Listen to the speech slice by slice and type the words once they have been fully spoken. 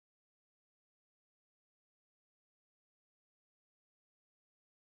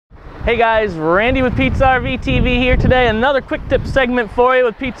Hey guys, Randy with Pete's RV TV here today. Another quick tip segment for you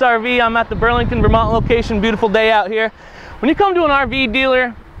with Pete's RV. I'm at the Burlington, Vermont location. Beautiful day out here. When you come to an RV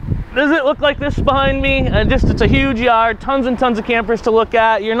dealer, does it look like this behind me? It's a huge yard, tons and tons of campers to look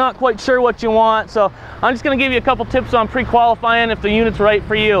at. You're not quite sure what you want, so I'm just going to give you a couple tips on pre-qualifying if the unit's right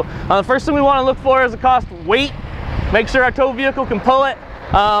for you. The first thing we want to look for is the cost of weight. Make sure our tow vehicle can pull it.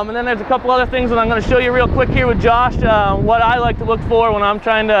 And then there's a couple other things that I'm going to show you real quick here with Josh, what I like to look for when I'm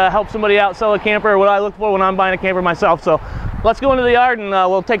trying to help somebody out sell a camper, or what I look for when I'm buying a camper myself. So let's go into the yard and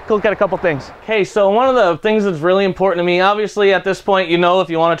we'll take a look at a couple things. Okay, so one of the things that's really important to me, obviously at this point, you know if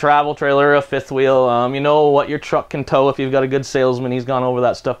you want a travel trailer or a fifth wheel, you know what your truck can tow if you've got a good salesman. He's gone over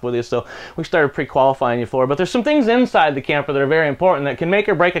that stuff with you, so we started pre-qualifying you for it. But there's some things inside the camper that are very important that can make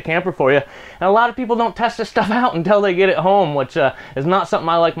or break a camper for you. And a lot of people don't test this stuff out until they get it home, which is not something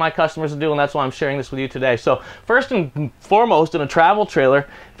I like my customers to do, and that's why I'm sharing this with you today. So first and foremost, in a travel trailer,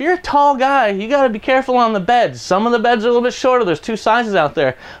 if you're a tall guy, you got to be careful on the beds. Some of the beds are a little bit shorter. There's two sizes out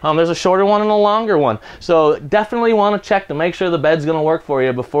there. There's a shorter one and a longer one. So definitely want to check to make sure the bed's going to work for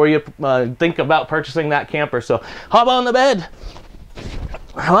you before you think about purchasing that camper. So hop on the bed,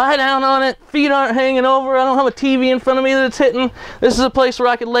 lie down on it, feet aren't hanging over. I don't have a TV in front of me that it's hitting. This is a place where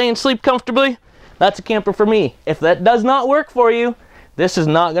I could lay and sleep comfortably. That's a camper for me. If that does not work for you, this is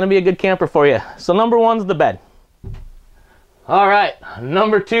not going to be a good camper for you. So number one's the bed. All right,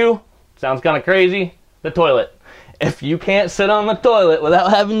 number two, sounds kind of crazy, the toilet. If you can't sit on the toilet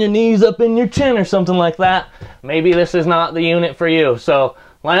without having your knees up in your chin or something like that, maybe this is not the unit for you. So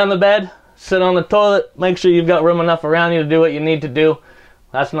lie on the bed, sit on the toilet, make sure you've got room enough around you to do what you need to do.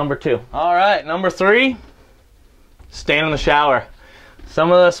 That's number two. All right, number three, stand in the shower. Some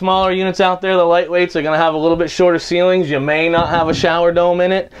of the smaller units out there, the lightweights, are going to have a little bit shorter ceilings. You may not have a shower dome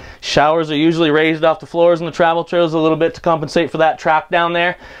in it. Showers are usually raised off the floors in the travel trailers a little bit to compensate for that trap down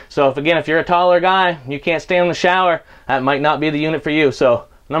there. So if you're a taller guy, you can't stand in the shower, that might not be the unit for you. So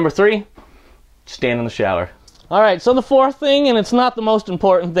number three, stand in the shower. All right, so the fourth thing, and it's not the most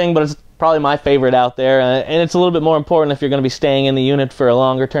important thing, but it's probably my favorite out there, and it's a little bit more important if you're going to be staying in the unit for a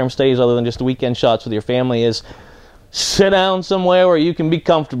longer term stays other than just weekend shots with your family, is sit down somewhere where you can be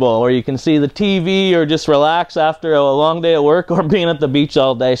comfortable, where you can see the TV or just relax after a long day at work or being at the beach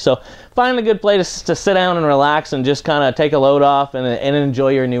all day. So find a good place to sit down and relax and just kind of take a load off and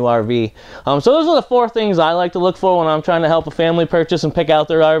enjoy your new RV. So those are the four things I like to look for when I'm trying to help a family purchase and pick out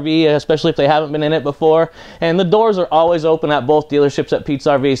their RV, especially if they haven't been in it before. And the doors are always open at both dealerships at Pete's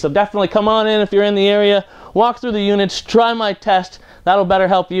RV. So definitely come on in if you're in the area, walk through the units, try my test. That'll better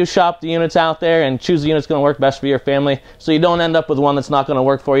help you shop the units out there and choose the unit that's going to work best for your family, so you don't end up with one that's not going to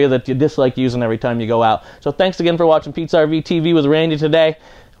work for you that you dislike using every time you go out. So thanks again for watching Pete's RV TV with Randy today.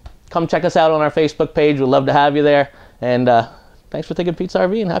 Come check us out on our Facebook page. We'd love to have you there. And thanks for taking Pete's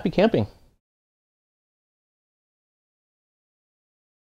RV, and happy camping.